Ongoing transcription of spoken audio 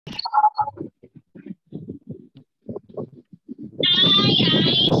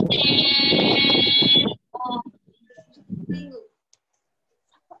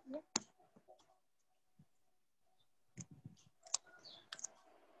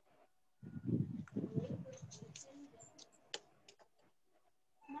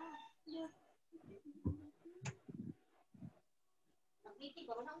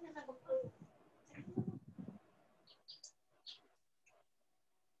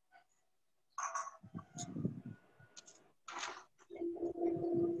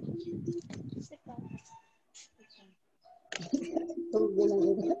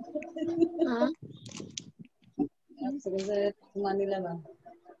Manila ba?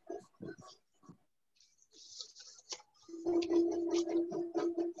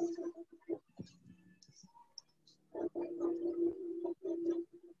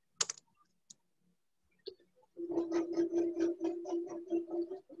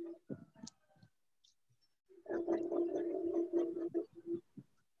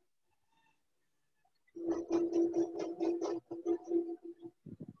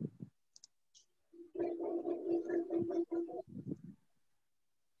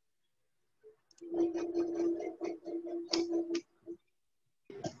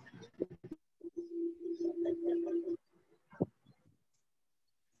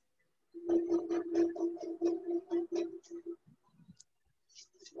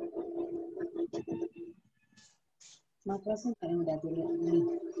 Matrasan tayong dati ini.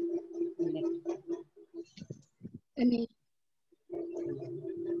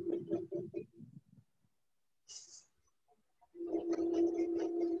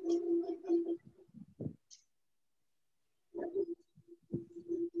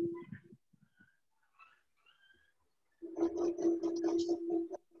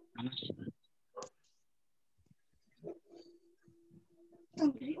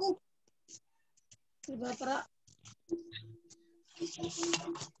 Para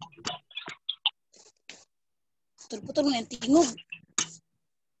terputar ng tingog.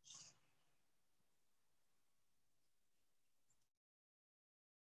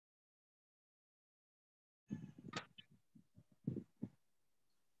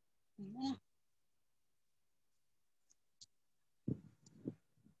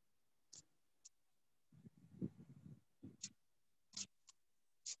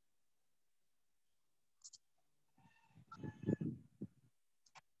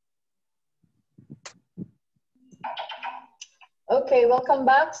 Okay, welcome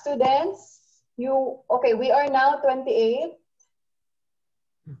back, students. Okay, we are now 28.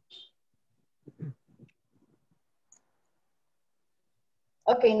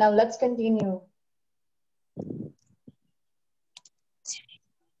 Okay, now let's continue.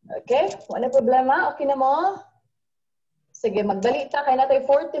 Okay, wala problema? Okay na mo? Sige, magdali ta. Kaya natin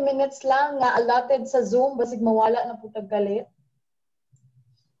 40 minutes lang nga allotted sa Zoom. Basig mawala na po taggalit.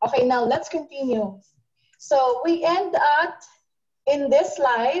 Okay, now let's continue. So we end at, in this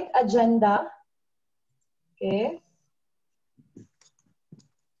slide, agenda. Okay.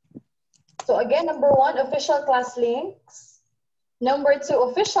 So again, number 1, official class links. Number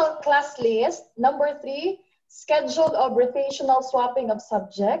 2, official class list. Number 3, schedule of rotational swapping of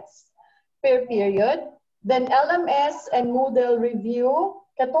subjects per period. Then LMS and Moodle review.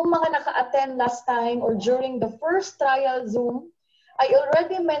 Katong mga naka-attend last time or during the first trial Zoom, I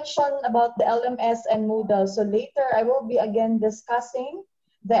already mentioned about the LMS and Moodle. So later, I will be again discussing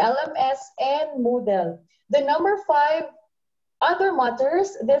the LMS and Moodle. The number 5, other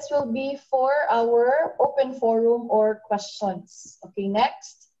matters. This will be for our open forum or questions. Okay,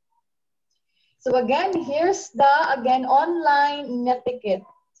 next. So again, here's the, online etiquette.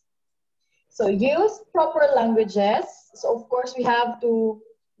 So use proper languages. So of course, we have to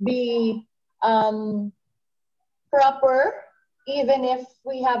be proper even if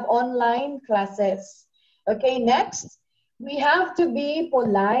we have online classes. Okay, next, we have to be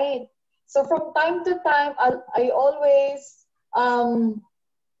polite. So from time to time, I always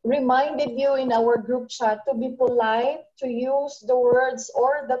reminded you in our group chat to be polite, to use the words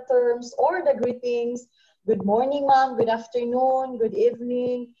or the terms or the greetings. Good morning, ma'am. Good afternoon. Good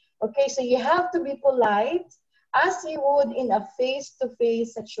evening. Okay, so you have to be polite as you would in a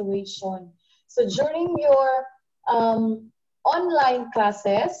face-to-face situation. So during your online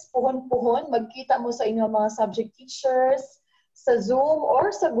classes, puhon-puhon, magkita mo sa inyong mga subject teachers, sa Zoom or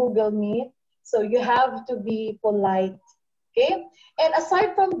sa Google Meet. So you have to be polite. Okay? And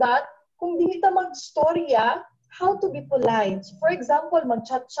aside from that, kung di kita mag-storya, how to be polite. So for example,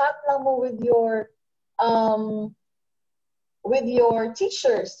 mag-chat-chat lang mo with your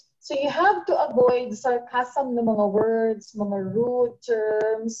teachers. So you have to avoid sarcasm ng mga words, mga rude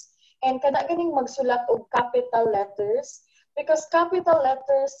terms, and kana ganing magsulat og capital letters because capital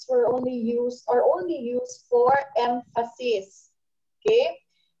letters are only used for emphasis. Okay?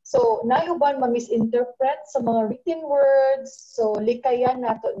 So, nayuban ma-misinterpret sa mga written words. So, likayan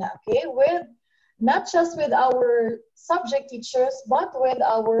nato na, okay? Not just with our subject teachers, but with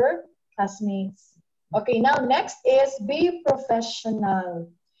our classmates. Okay, now next is be professional.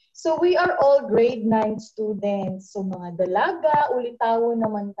 So, we are all grade 9 students. So, mga dalaga, ulitawon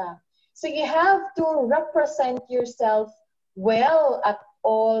naman ta. So, you have to represent yourself well at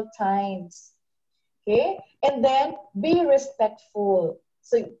all times. Okay? And then, be respectful.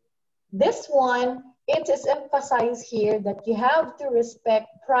 So, this one, it is emphasized here that you have to respect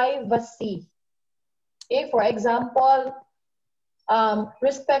privacy. Okay? For example,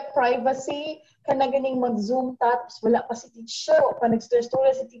 respect privacy, kana ganing mag-zoom tapos wala pa si teacher o pa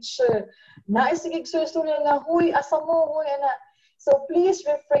nag-story si teacher. Naisigig story nga, huy, asa mo, huy, ana. So, please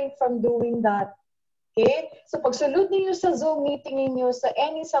refrain from doing that. Okay? So, pag sulod ninyo sa Zoom meeting ninyo sa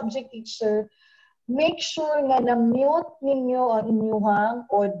any subject teacher, make sure nga na-mute ninyo ang inyong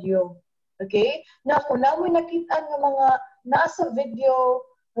audio. Okay? Na kung namoy nakita ng mga nasa video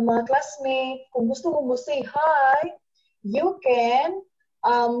ng mga classmates, kung gusto mo say hi, you can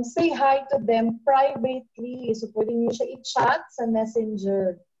say hi to them privately. So, pwede niyo siya i-chat sa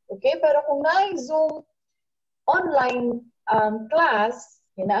messenger. Okay? Pero kung na-Zoom online class,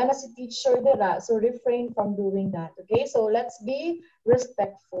 hinaan na si teacher dira, so refrain from doing that. Okay? So, let's be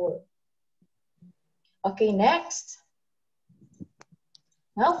respectful. Okay, next.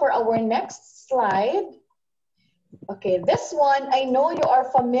 Now for our next slide. Okay, this one, I know you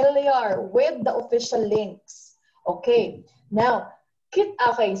are familiar with the official links. Okay, now,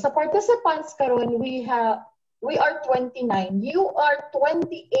 okay, sa participants karon we are 29. You are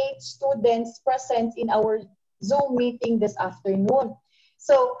 28 students present in our Zoom meeting this afternoon.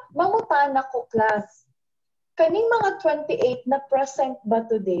 So, mangutan ako class. Kaning mga 28 na present ba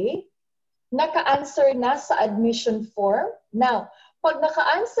today? Naka-answer na sa admission form. Now, pag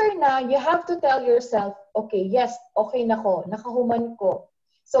naka-answer na, you have to tell yourself, okay, yes, okay na ko, nakahuman ko.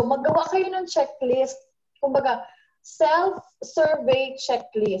 So, maggawa kayo ng checklist, kumbaga, self-survey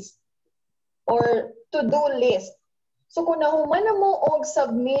checklist or to-do list. So, kung nahuman na mo og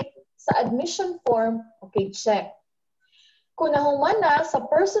submit sa admission form, okay, check. Kung nahuman na sa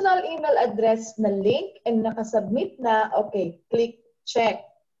personal email address na link and nakasubmit na, okay, click check.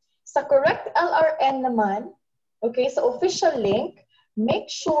 Sa correct LRN naman, okay, sa official link,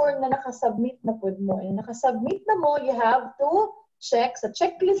 make sure na nakasubmit na po mo. And nakasubmit na mo, you have to check. Sa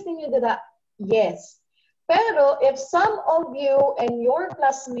checklist ninyo dira, yes. Pero if some of you and your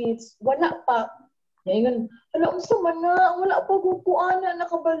classmates, wala pa, ngayon, wala pa gukuan na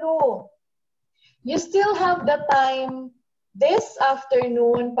nakabalo. You still have the time this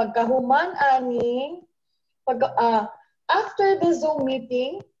afternoon, pagkahuman aning, after the Zoom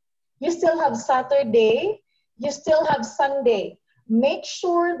meeting, you still have Saturday, you still have Sunday. Make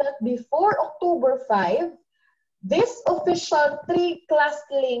sure that before October 5, this official 3 class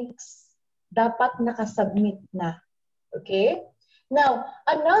links dapat nakasubmit na. Okay? Now,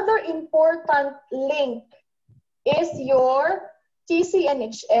 another important link is your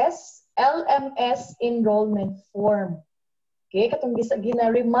TCNHS LMS enrollment form. Okay? Katong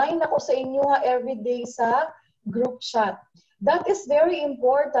gina-remind ako sa inyo everyday sa group chat. That is very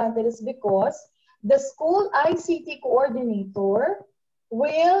important. It is because the school ICT coordinator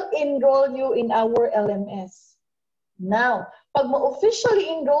will enroll you in our LMS. Now, pag ma-officially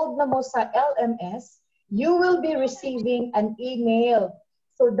enrolled na mo sa LMS, you will be receiving an email.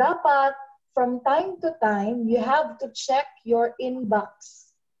 So, dapat, from time to time, you have to check your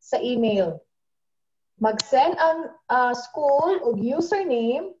inbox sa email. Mag-send ang school og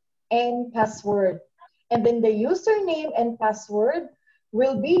username and password. And then the username and password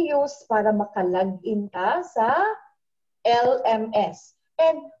will be used para makalagin ka sa LMS.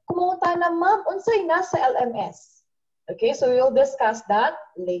 And kumuta na ma'am, unsay na sa LMS? Okay, so we'll discuss that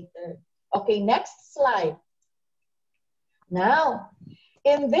later. Okay, next slide. Now,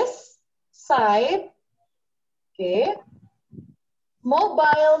 in this side, okay,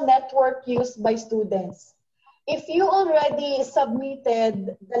 mobile network used by students. If you already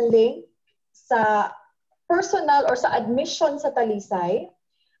submitted the link sa personal or sa admission sa Talisay,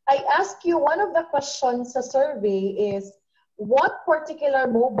 I ask you, one of the questions sa survey is, what particular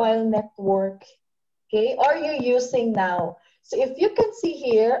mobile network, okay, are you using now? So if you can see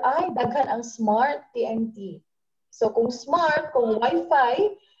here, ay daghan ang smart TNT. So kung smart, kung Wi-Fi,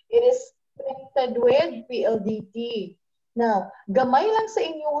 it is connected with PLDT. Now, gamay lang sa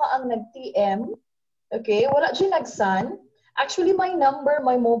inyo ang nag-TM. Okay, wala dyan nag-SUN. Actually, my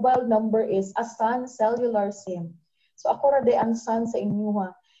mobile number is a SUN cellular SIM. So, ako rade ang SUN sa inyo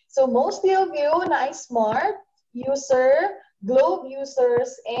ha. So, mostly of you na ay smart user, Globe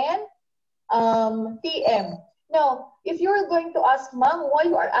users, and TM. Now, if you're going to ask, Ma'am, why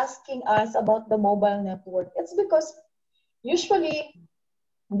you are asking us about the mobile network? It's because usually,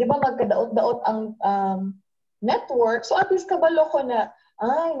 di ba magkadaot-daot ang network? So, at least kabalo ko na,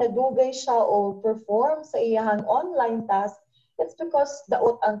 ay, nadugay siya o perform sa iyahang online task. It's because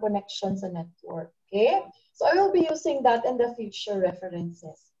daot ang connection sa network. Okay? So, I will be using that in the future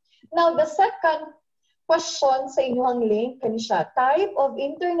references. Now, the second question sa inyong link, kanisya, type of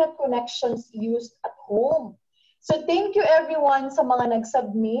internet connections used at home. So, thank you everyone sa mga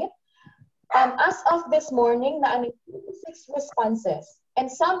nag-submit. As of this morning, na 26 responses. And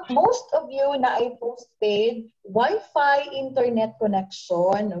most of you na ay postpaid Wi-Fi internet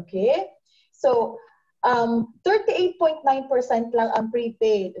connection, okay? So, 38.9% lang ang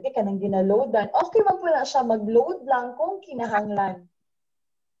prepaid. Okay, kanang ginaloadan. Okay man po na siya, mag-load lang kung kinahanglan.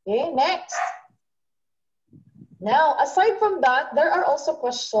 Okay, next. Now, aside from that, there are also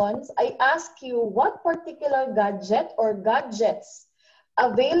questions. I ask you what particular gadget or gadgets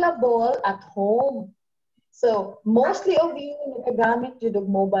available at home. So, mostly of you nagagamit yung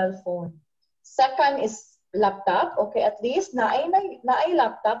mobile phone. Second is laptop. Okay, at least naay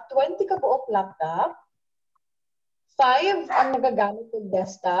laptop, 20 ka buok laptop. 5 ang nagagamit yung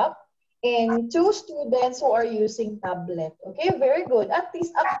desktop. And 2 students who are using tablet. Okay, very good. At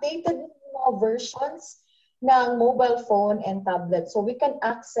least updated yung mga versions ng mobile phone and tablet. So, we can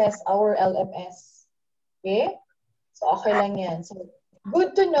access our LMS. Okay? So, okay lang yan. So,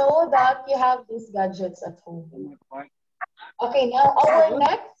 good to know that you have these gadgets at home. Okay, now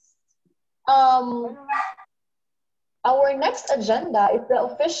our next agenda is the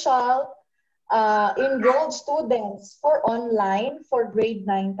official enrolled students for online for grade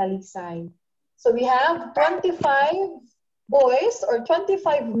 9 Talisay. So we have 25 boys or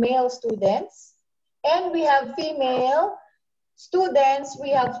 25 male students, and we have female students, we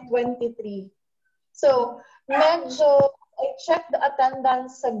have 23. So medyo I check the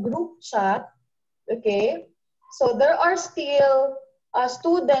attendance sa group chat, okay? So there are still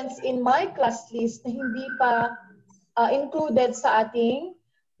students in my class list na hindi pa included sa ating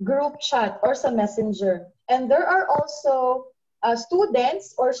group chat or sa messenger. And there are also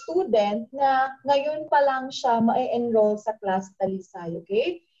students or student na ngayon pa lang siya ma-enroll sa class Talisay,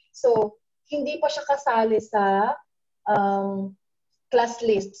 okay? So hindi pa siya kasali sa class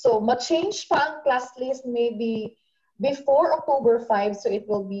list. So ma-change pa ang class list maybe before October 5, so it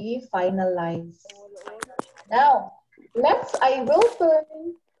will be finalized. Now, I will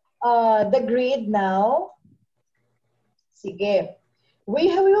turn the grade now. Sige. We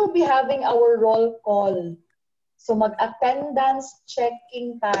will be having our roll call. So mag-attendance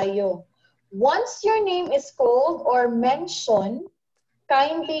checking tayo. Once your name is called or mentioned,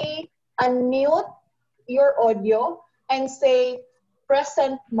 kindly unmute your audio and say,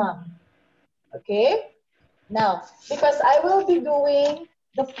 present ma'am. Okay? Now, because I will be doing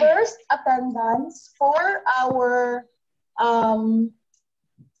the first attendance for our, anong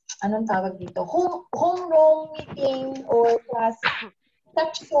tawag dito? Homeroom meeting or class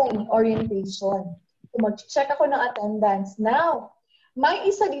section orientation. So, mag-check ako ng attendance. Now, may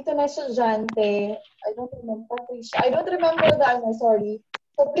isa dito na estudyante, I don't remember the ano, sorry.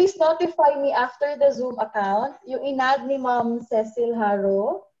 So, please notify me after the Zoom account, yung inad ni Ma'am Cecil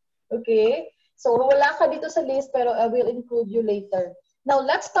Haro. Okay? So, wala ka dito sa list, pero I will include you later. Now,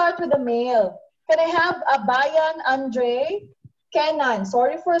 let's start with the male. Can I have Abayan Andre Kenan?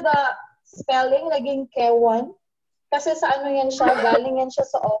 Sorry for the spelling, naging Kewan. Kasi sa ano yan siya, galing yan siya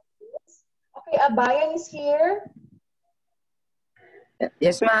sa office. Okay, Abayan is here.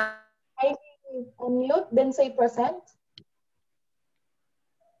 Yes, ma'am. I unmute, then say present.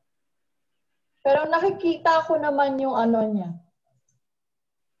 Pero nakikita ko naman yung ano niya.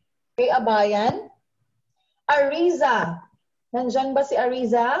 Okay, Abayan. Ariza. Nandyan ba si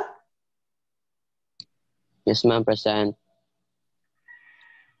Ariza? Yes, ma'am, present.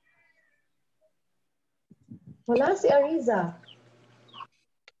 Wala si Ariza.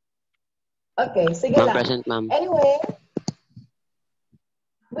 Okay, sige Ma'am, lang. present, ma'am. Anyway,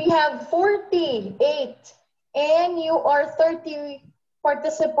 we have 48 and you are 30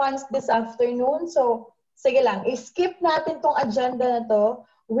 participants this afternoon. So, sige lang. I-skip natin tong agenda na to.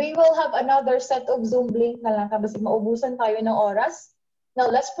 We will have another set of Zoom link na lang kasi maubusan tayo ng oras.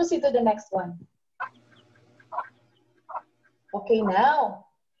 Now, let's proceed to the next one. Okay, now.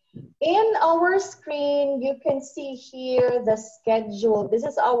 In our screen, you can see here the schedule. This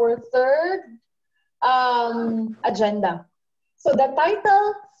is our third agenda. So the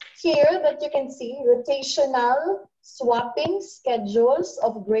title here that you can see, rotational swapping schedules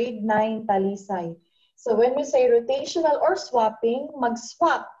of grade 9 Talisay. So when we say rotational or swapping,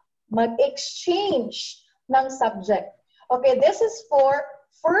 mag-swap, mag-exchange ng subject. Okay, this is for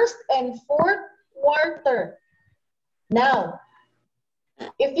first and fourth quarter. Now,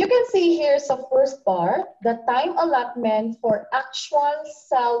 if you can see here sa first part, the time allotment for actual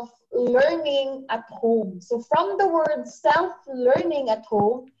self-learning at home. So from the word self-learning at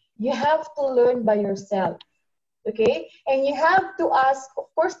home, you have to learn by yourself. Okay? And you have to ask, of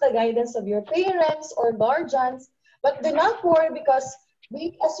course, the guidance of your parents or guardians, but do not worry because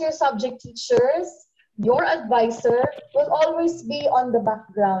we as your subject teachers, your advisor will always be on the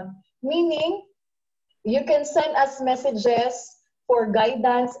background. Meaning, you can send us messages for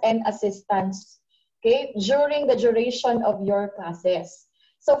guidance and assistance, okay, during the duration of your classes.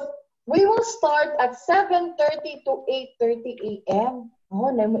 So, we will start at 7:30 to 8:30 a.m. Oh,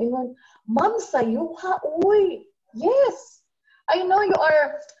 naimuingon, Ma'am, sayo ha, uy. Yes. I know you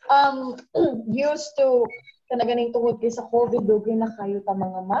are used to kanaganing tungod kay sa COVID, dugay na kayo ta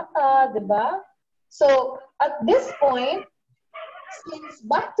mga mata, di ba? So, at this point, since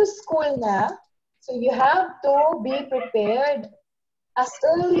back to school na, so you have to be prepared as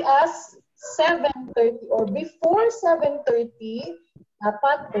early as 7:30 or before 7:30,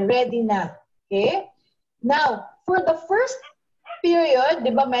 dapat ready na. Okay? Now, for the first period,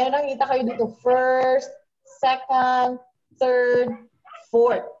 di ba, may nakita kayo dito, first, second, third,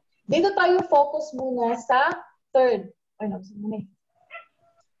 fourth. Dito tayo focus muna sa third. Ay, no, muna.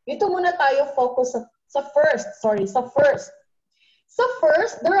 Dito muna tayo focus sa first. Sorry, sa first. Sa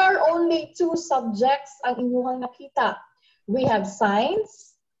first, there are only two subjects ang inyong nakita. We have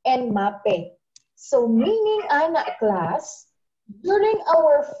science and MAPE. So, meaning, ana class, during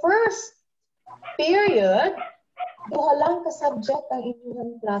our first period, duha lang ka subject ang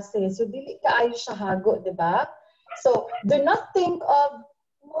inyong klase. So, dili kaayo siya hago, di ba? So, do not think of,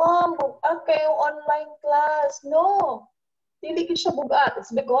 Mom, bugat kayo online class. No. Dili ko siya bugat.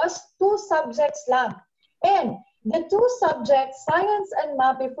 It's because two subjects lang. And the two subjects, science and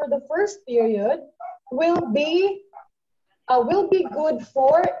MAPE, for the first period, will be good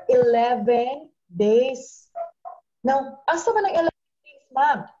for 11 days. Now, asa ba ng 11 days,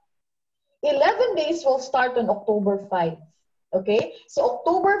 ma'am? 11 days will start on October 5. Okay? So,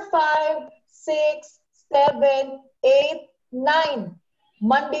 October 5, 6, 7, 8, 9.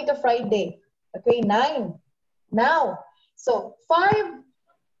 Monday to Friday. Okay? 9. Now, so,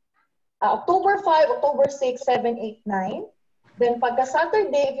 October 5, October 6, 7, 8, 9. Then, pagka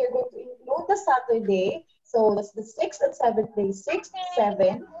Saturday, if you're going to include the Saturday, so that's the 6th and 7th day, 6,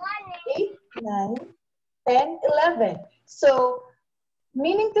 7, 8, 9, 10, 11. So,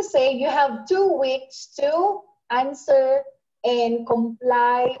 meaning to say, you have 2 weeks to answer and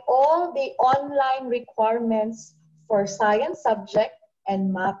comply all the online requirements for science subject and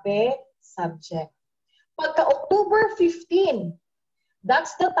MAPE subject. Pagka October 15,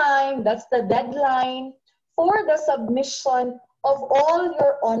 that's the time, that's the deadline for the submission of all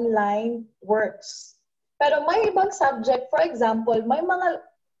your online works. Pero may ibang subject, for example, may mga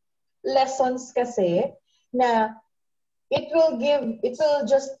lessons kasi na it will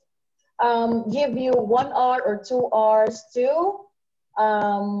just give you 1 hour or 2 hours to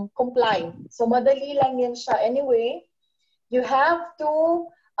comply. So madali lang yan siya. Anyway, you have to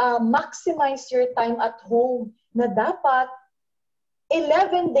maximize your time at home na dapat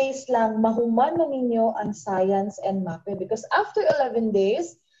 11 days lang mahuman na ninyo ang science and MAPE because after 11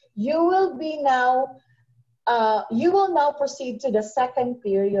 days, you will now proceed to the second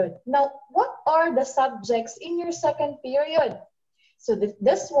period. Now, what are the subjects in your second period? So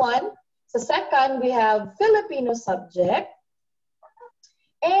this one, so second, we have Filipino subject,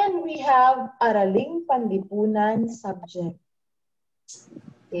 and we have Araling Panlipunan subject.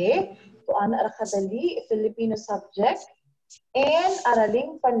 Okay? So, ana ra kadali, Filipino subject, and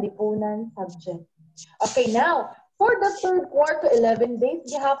Araling Panlipunan subject. Okay, now, for the third quarter, 11 days,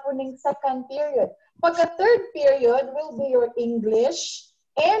 gihapon ng second period. Pagka third period will be your English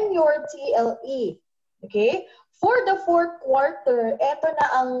and your TLE. Okay? For the fourth quarter, eto na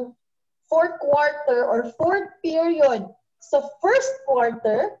ang fourth quarter or fourth period. So first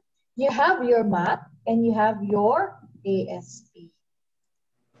quarter, you have your math and you have your ASP.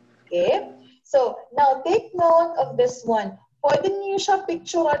 Okay? So now take note of this one. Pwede niyo siya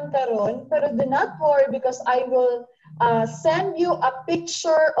picturean karon, pero do not worry because I will send you a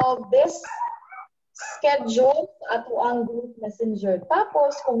picture of this schedule sa ato ang group messenger.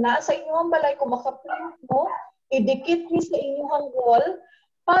 Tapos, kung nasa inyong balay, kung makaprint mo, idikit ni sa inyong wall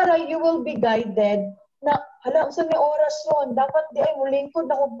para you will be guided na, hala, saan may oras ron? Dapat di ay mulingkod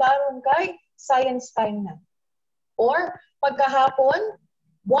na hugbaron kay science time na. Or, pagkahapon,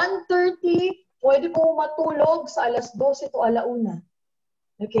 1:30, pwede po matulog sa alas 12 to alauna.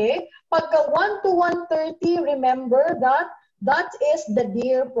 Okay? Pagka 1 to 1:30, remember that that is the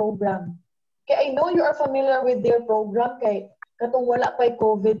DEAR program. Okay, I know you are familiar with DEAR program kay katong wala pa'y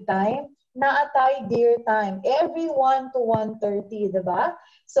COVID time, naatay DEAR time. Every 1 to 1:30, diba?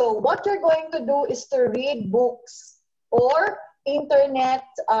 So, what you're going to do is to read books or internet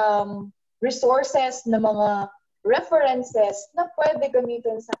resources na mga references na pwede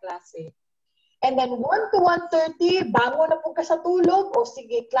gamitin sa klase. And then 1 to 1:30, bangon na po ka sa tulog, o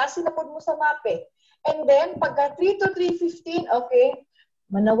sige, klase na po mo sa MAPE. And then, pagka 3 to 3:15, okay,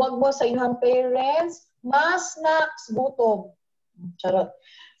 manawag mo sa inyong parents, mas snacks, gutom. Charot.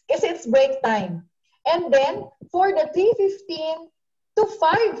 Kasi it's break time. And then, for the 3:15 to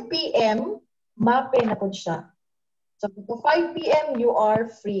 5 p.m., MAPE na po siya. So, to 5 p.m., you are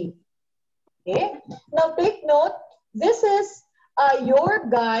free. Okay? Now, take note, this is your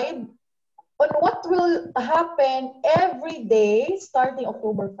guide on what will happen every day starting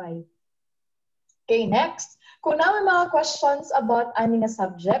October 5. Okay, next. Kung na may mga questions about ani nga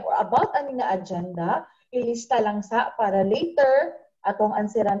subject or about ani nga agenda, ilista lang sa para later atong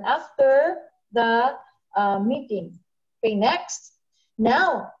answeran after the meeting. Okay, next.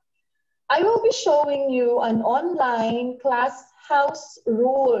 Now, I will be showing you an online class house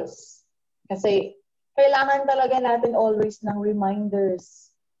rules. Kasi kailangan talaga natin always ng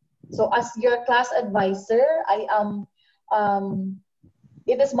reminders. So as your class advisor,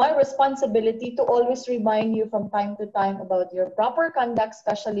 it is my responsibility to always remind you from time to time about your proper conduct,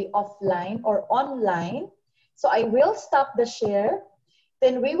 especially offline or online. So I will stop the share.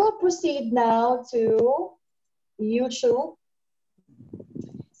 Then we will proceed now to YouTube.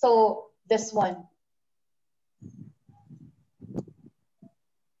 So this one.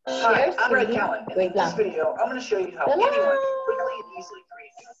 Hi, I'm Red Cowan. In this video, I'm going to show you how anyone can quickly and easily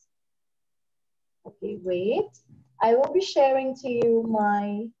create this. Okay, wait. I will be sharing to you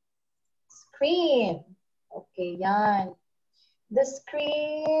my screen. Okay, yan. The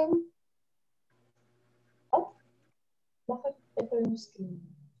screen. Oh, bakit ito yung screen?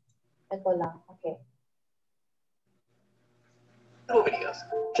 Ito lang. Okay. Videos,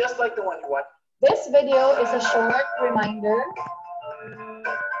 just like the one you watched. This video is a short reminder.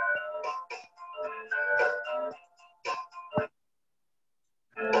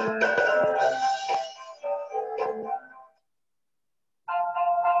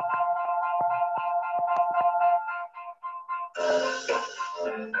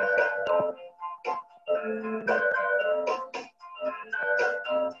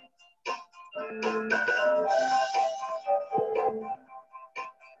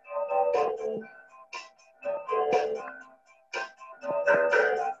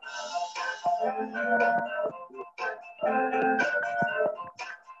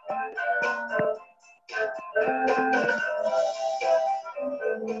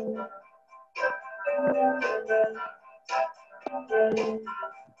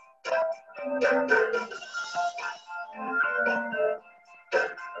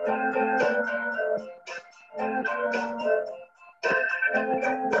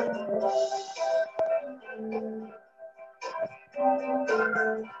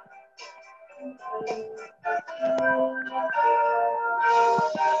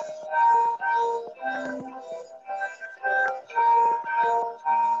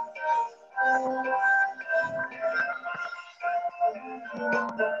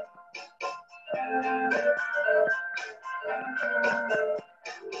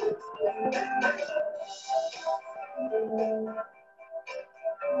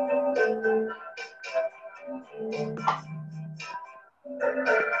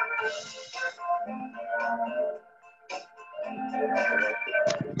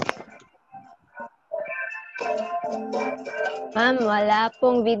 Ma'am, wala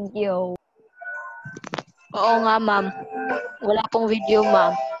pong video. Oo nga, ma'am. Wala pong video,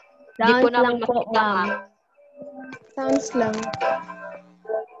 ma'am. Di po Sounds namin lang po, makita, ma'am. ma'am. Sounds lang.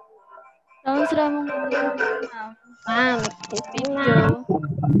 Sounds lang, ma'am. Ma'am, video.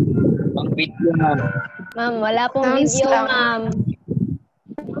 Ang video, ma'am. Ma'am, wala pong Sounds video, lang. ma'am.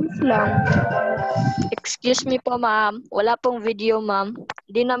 Sounds lang. Excuse me po, ma'am. Wala pong video, ma'am.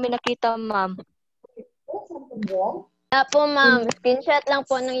 Di namin nakita, ma'am. Oh, something wrong? Wala po, ma'am. Screenshot lang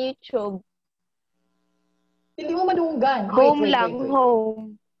po ng YouTube. Pili mo madunggan. Home lang,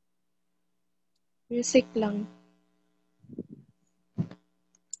 home. Music lang.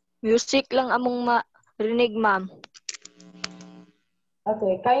 Music lang among marinig, ma'am.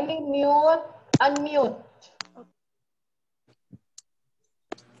 Okay, kindly unmute.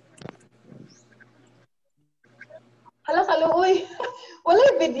 Hala, kaluoy. Wala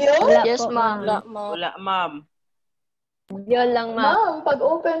yung video? Wala Yes, po, ma'am. Wala, ma'am. Video lang, ma'am. Ma'am, pag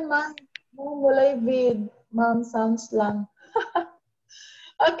open, ma'am, wala yung vid. Ma'am, sounds lang.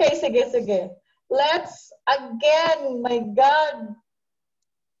 Okay, sige. Let's again, my God.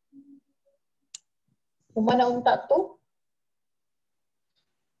 Umanaunta to.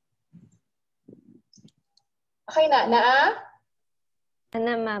 Okay na,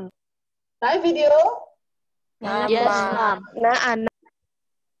 Ano, ma'am? Na video? Yes, ma'am.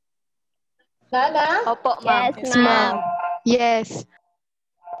 Na? Opo, ma'am. Yes, ma'am. Yes.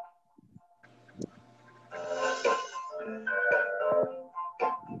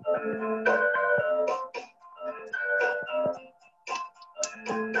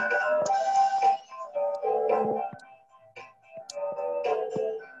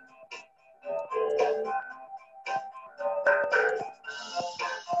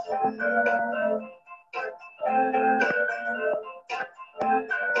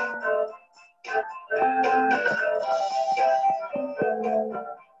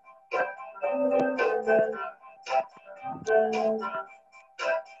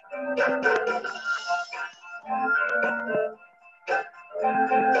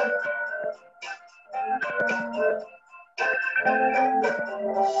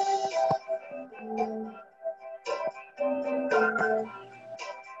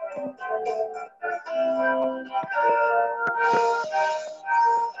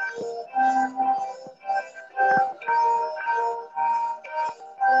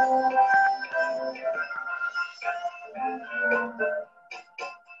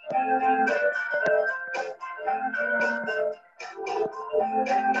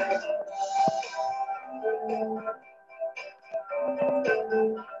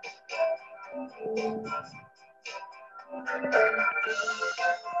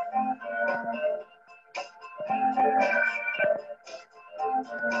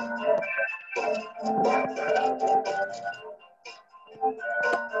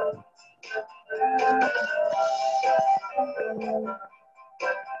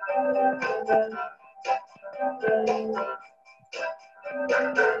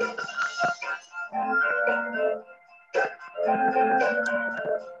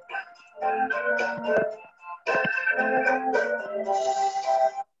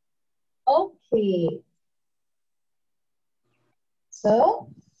 Okay. So,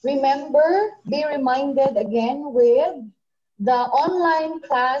 remember, be reminded again with the online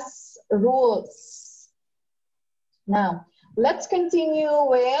class rules. Now, let's continue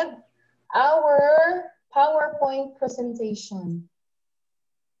with our PowerPoint presentation.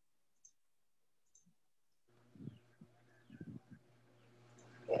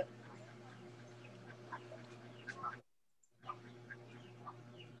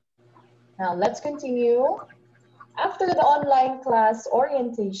 Now, let's continue. After the online class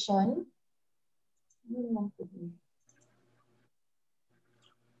orientation,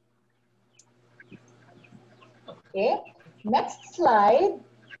 okay, next slide.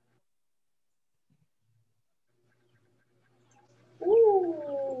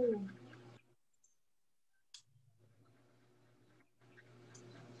 Ooh.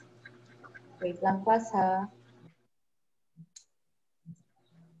 Wait lang class ha.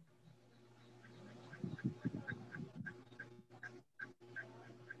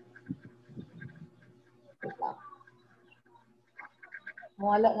 Wait lang.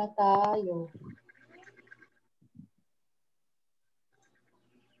 Wala na tayo.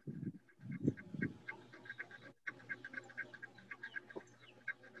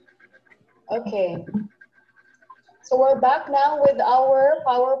 Okay. So we're back now with our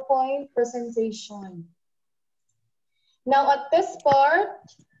PowerPoint presentation. Now at this part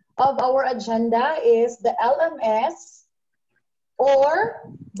of our agenda is the LMS or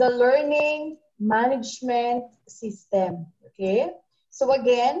the Learning Management System. Okay? So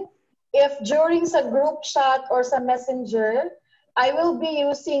again, if during sa group chat or sa messenger, I will be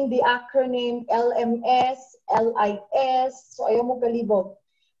using the acronym LMS, LIS, so ayaw mo kalibog.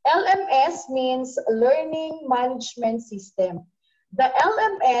 LMS means Learning Management System. The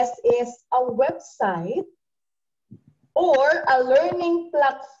LMS is a website or a learning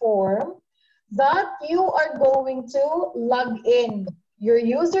platform that you are going to log in your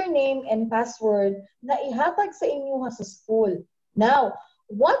username and password na ihatag sa inyo sa school. Now,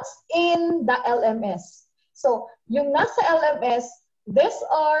 what's in the LMS? So, yung nasa LMS, these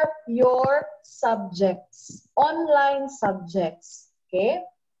are your subjects, online subjects. Okay?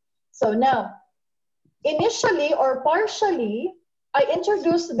 So now, initially or partially, I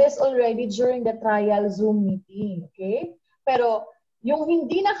introduced this already during the trial Zoom meeting. Okay? Pero yung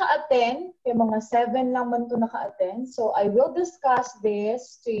hindi naka-attend, yung mga 7 lang man to naka-attend, so I will discuss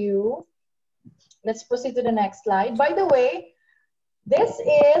this to you. Let's proceed to the next slide. By the way, this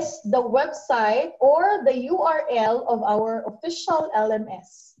is the website or the URL of our official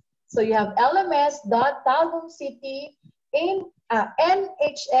LMS. So you have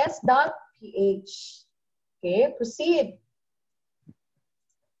lms.tagumcity.nhs.ph. Okay, proceed.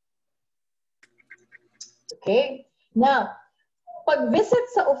 Okay, now, pag-visit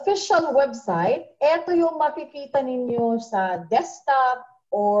sa official website, ito yung makikita ninyo sa desktop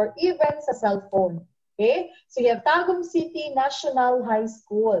or even sa cellphone. Okay? So you have Tagum City National High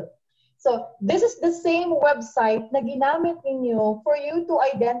School. So this is the same website na ginamit ninyo for you to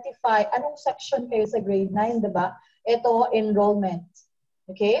identify anong section kayo sa grade 9, diba? Ito, enrollment.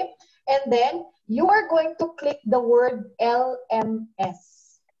 Okay? And then, you are going to click the word LMS.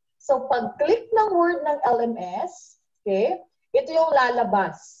 So pag-click ng word ng LMS, okay, ito yung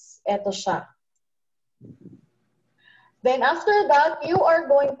lalabas. Ito siya. Then after that, you are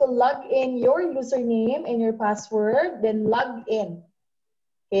going to log in your username and your password, then log in.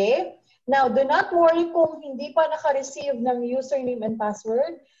 Okay? Now, do not worry kung hindi pa naka-receive ng username and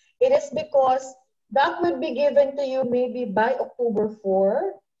password. It is because that will be given to you maybe by October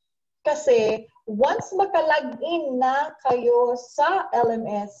 4. Kasi once maka-log in na kayo sa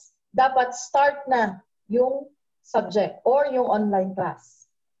LMS, dapat start na yung subject or yung online class.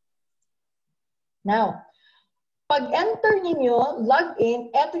 Now, pag-enter ninyo, log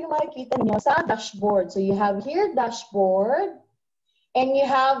in, ito yung makikita niyo sa dashboard. So you have here dashboard and you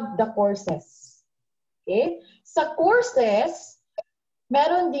have the courses. Okay? Sa courses,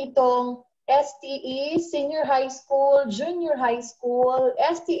 meron ditong STE, Senior High School, Junior High School,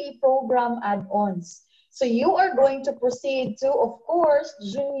 STE Program Add-ons. So you are going to proceed to, of course,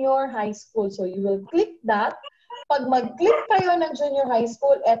 Junior High School. So you will click that. Pag mag-click kayo ng Junior High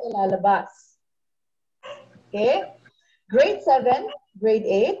School, eto lalabas. Okay? Grade 7, Grade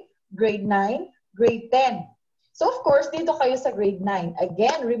 8, Grade 9, Grade 10. So of course, dito kayo sa Grade 9.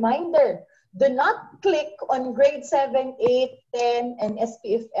 Again, reminder, do not click on Grade 7, 8, 10, and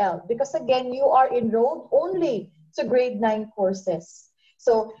SPFL because again, you are enrolled only to Grade 9 courses.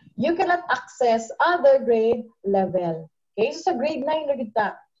 So you cannot access other grade level. Okay? So sa Grade 9 na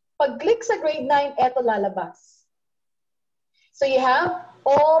kita. Pag-click sa Grade 9, eto lalabas. So you have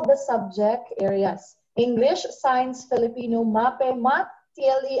all the subject areas. English, Science, Filipino, MAPE, Math,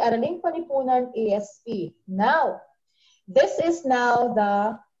 TLE, Araling Panipunan, ASP. Now, this is now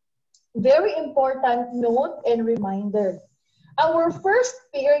the very important note and reminder. Our first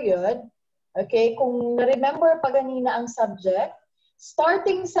period, okay, kung na-remember pa ganina ang subject,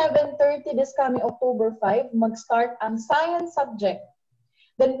 starting 7:30 this coming October 5, mag-start ang science subject.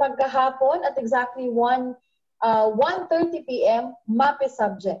 Then pagkahapon at exactly 1:30 p.m., MAPE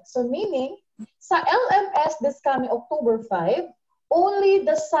subject. So meaning, sa LMS this coming October 5, only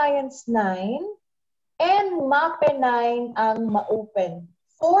the Science 9 and MAPE 9 ang ma-open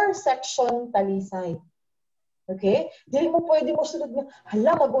for section Talisay. Okay? Dili mo pwede mo sunod nga,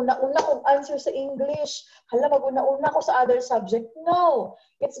 hala, mag-una-una kong answer sa English. Hala, mag-una-una ko sa other subject. No.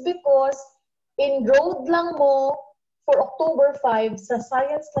 It's because enrolled lang mo for October 5 sa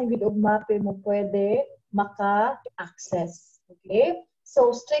Science Language of MAPE mo pwede maka-access. Okay?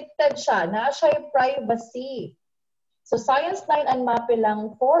 So, stricted siya. Na siya yung privacy. So, Science 9 and MAPE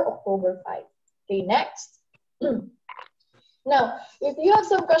lang for October 5. Okay, next. Now, if you have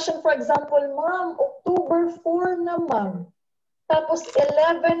some question, for example, ma'am, October 4 na ma'am, tapos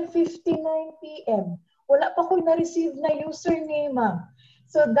 11:59 p.m., wala pa ko na-receive na username, ma'am.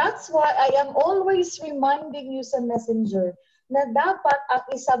 So that's why I am always reminding you sa messenger na dapat ang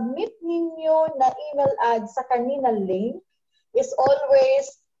isubmit ninyo na email ad sa kanina link is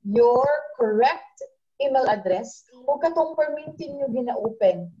always your correct email address kung katong permitting nyo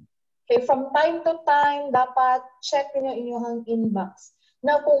gina-open. Okay, from time to time, dapat check niyo inyong inbox.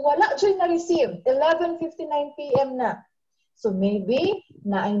 Now, kung wala dyan na-receive, 11:59 p.m. na. So, maybe,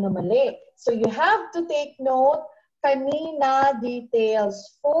 naay na mali. So, you have to take note kanina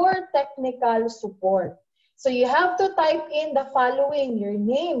details for technical support. So, you have to type in the following, your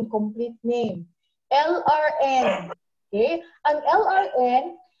name, complete name, LRN. Okay? Ang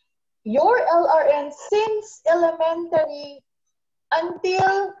LRN, your LRN since elementary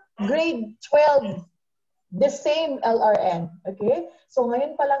until grade 12, the same LRN. Okay? So,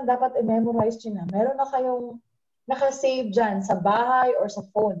 ngayon pa lang dapat i-memorize nyo na. nakasave dyan sa bahay or sa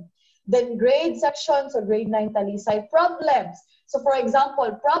phone. Then grade section, so grade 9 talisay, problems. So for example,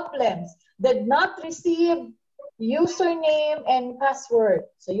 problems, did not receive username and password.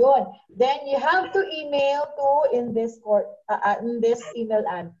 So yun. Then you have to email to in this email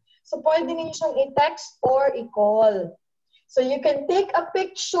ad. So pwede ninyo siyang i-text or i-call. So you can take a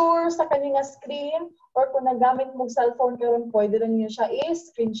picture sa kanyang screen or kung nagamit mong cellphone karon, pwede rin niyo siya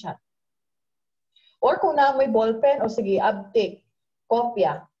i-screenshot. Or kung na may ballpen, o sige, uptake,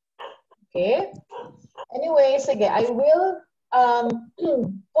 kopya. Okay? Anyway, sige, I will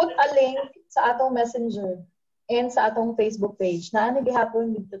put a link sa atong messenger and sa atong Facebook page na ano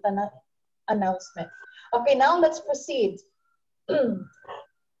gihapon dito na announcement. Okay, now let's proceed.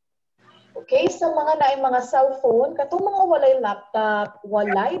 Okay, sa mga naay mga cellphone, katong mga walay laptop,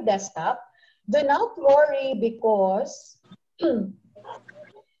 walay desktop, do not worry because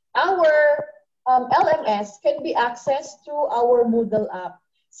our LMS can be accessed through our Moodle app.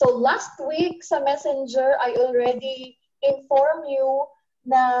 So last week sa Messenger, I already informed you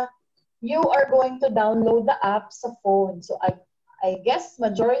na you are going to download the app sa phone. So I guess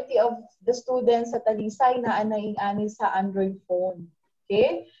majority of the students sa Talisay na anaing-ani sa Android phone.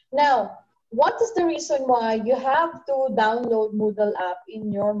 Okay? Now, what is the reason why you have to download Moodle app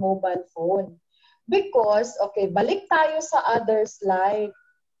in your mobile phone? Because, okay, balik tayo sa other slide.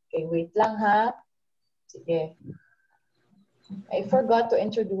 Okay, wait lang ha. Sige. I forgot to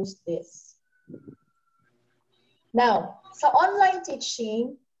introduce this. Now, sa online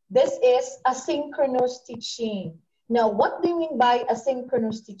teaching, this is asynchronous teaching. Now, what do you mean by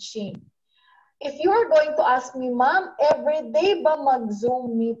asynchronous teaching? If you are going to ask me, Ma'am, everyday ba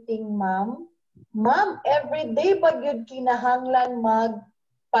mag-Zoom meeting, Ma'am? Ma'am, everyday ba yun kinahanglan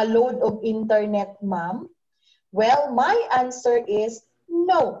mag-load of internet, Ma'am? Well, my answer is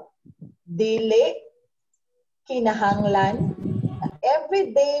no. Dili kinahanglan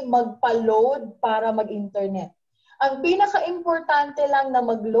everyday magpa-load para mag-internet. Ang pinaka-importante lang na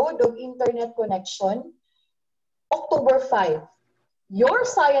mag-load of internet connection, October 5. Your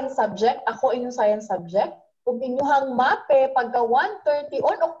science subject, ako inyong science subject, kung inyong MAPE, pagka 1:30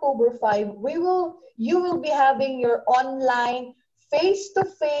 on October 5, you will be having your online,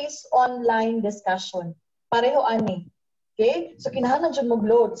 face-to-face online discussion. Pareho ani. Okay? So kinahanglan dyan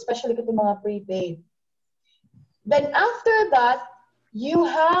mag-load, especially kung mga prepaid. Then after that, you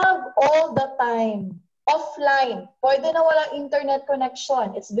have all the time offline. Pwede na walang internet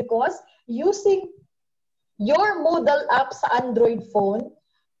connection. It's because using your Moodle app sa Android phone,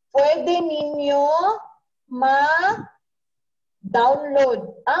 pwede ninyo ma-download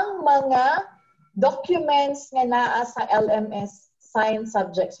ang mga documents nga naa sa LMS science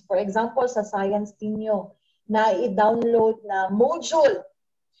subjects. For example, sa science ninyo, na i-download na module.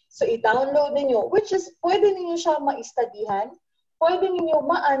 So, i-download ninyo, which is, pwede ninyo siya ma-studyhan, pwede ninyo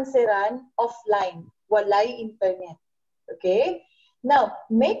ma-answeran offline, walay internet. Okay? Now,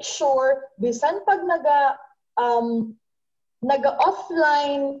 make sure, bisan pag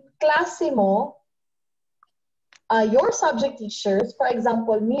naga-offline klase mo, your subject teachers, for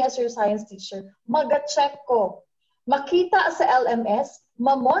example, me as your science teacher, maga-check ko. Makita sa LMS,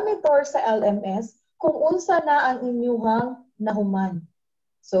 ma-monitor sa LMS, kung unsa na ang inyuhang nahuman.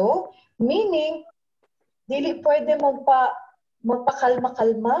 So, meaning, dili pwede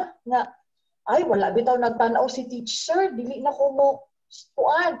magpakalma-kalma na, ay, wala bitaw nagtanaw si teacher, dili na ko mo,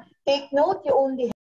 take note, you only